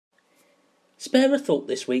Spare a thought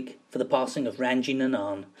this week for the passing of Rangy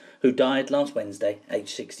Nanan, who died last Wednesday, aged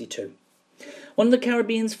 62. One of the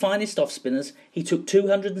Caribbean's finest off-spinners, he took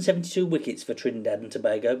 272 wickets for Trinidad and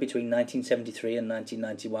Tobago between 1973 and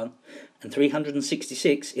 1991, and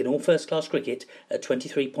 366 in all first-class cricket at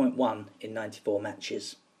 23.1 in 94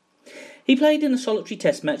 matches. He played in a solitary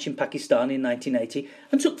test match in Pakistan in 1980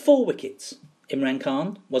 and took 4 wickets. Imran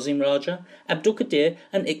Khan, Wasim Raja, Abdul Qadir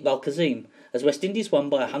and Iqbal Kazim, as West Indies won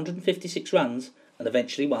by 156 runs and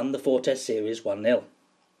eventually won the 4-test series 1-0.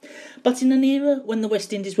 But in an era when the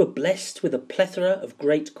West Indies were blessed with a plethora of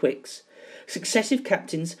great quicks, successive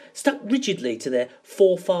captains stuck rigidly to their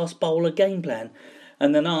 4-fast bowler game plan,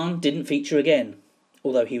 and Nanan didn't feature again,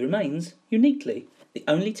 although he remains, uniquely, the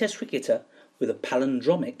only Test cricketer with a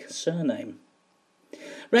palindromic surname.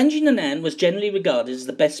 Rangy Nanan was generally regarded as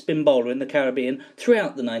the best spin bowler in the Caribbean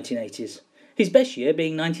throughout the 1980s, his best year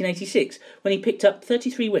being 1986, when he picked up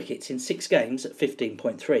 33 wickets in 6 games at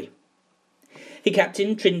 15.3. He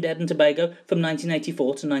captained Trinidad and Tobago from 1984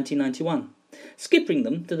 to 1991, skippering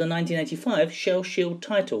them to the 1985 Shell Shield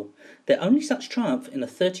title, their only such triumph in a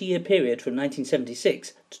 30-year period from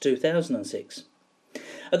 1976 to 2006.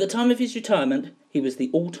 At the time of his retirement, he was the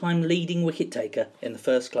all-time leading wicket-taker in the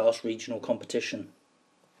first-class regional competition.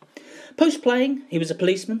 Post-playing, he was a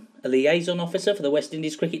policeman, a liaison officer for the West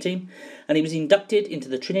Indies cricket team, and he was inducted into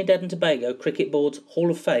the Trinidad and Tobago Cricket Board's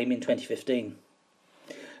Hall of Fame in 2015.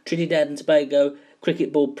 Trinidad and Tobago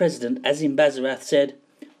Cricket Board President Azim Bazarath said,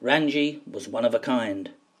 "Rangy was one of a kind."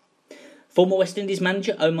 Former West Indies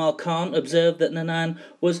manager Omar Khan observed that Nanan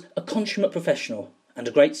was a consummate professional and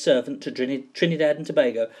a great servant to Trinidad and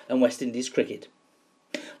Tobago and West Indies cricket.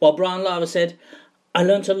 While Brian Lara said, "I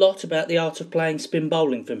learnt a lot about the art of playing spin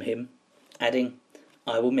bowling from him," adding,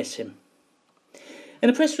 "I will miss him." In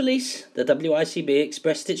a press release, the WICB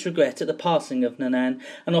expressed its regret at the passing of Nanan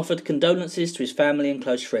and offered condolences to his family and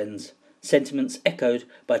close friends, sentiments echoed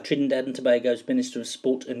by Trinidad and Tobago's Minister of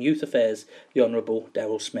Sport and Youth Affairs, the Honourable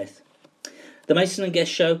Darrell Smith. The Mason and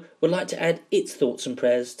Guest Show would like to add its thoughts and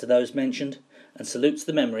prayers to those mentioned and salutes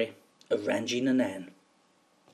the memory of Rangy Nanan.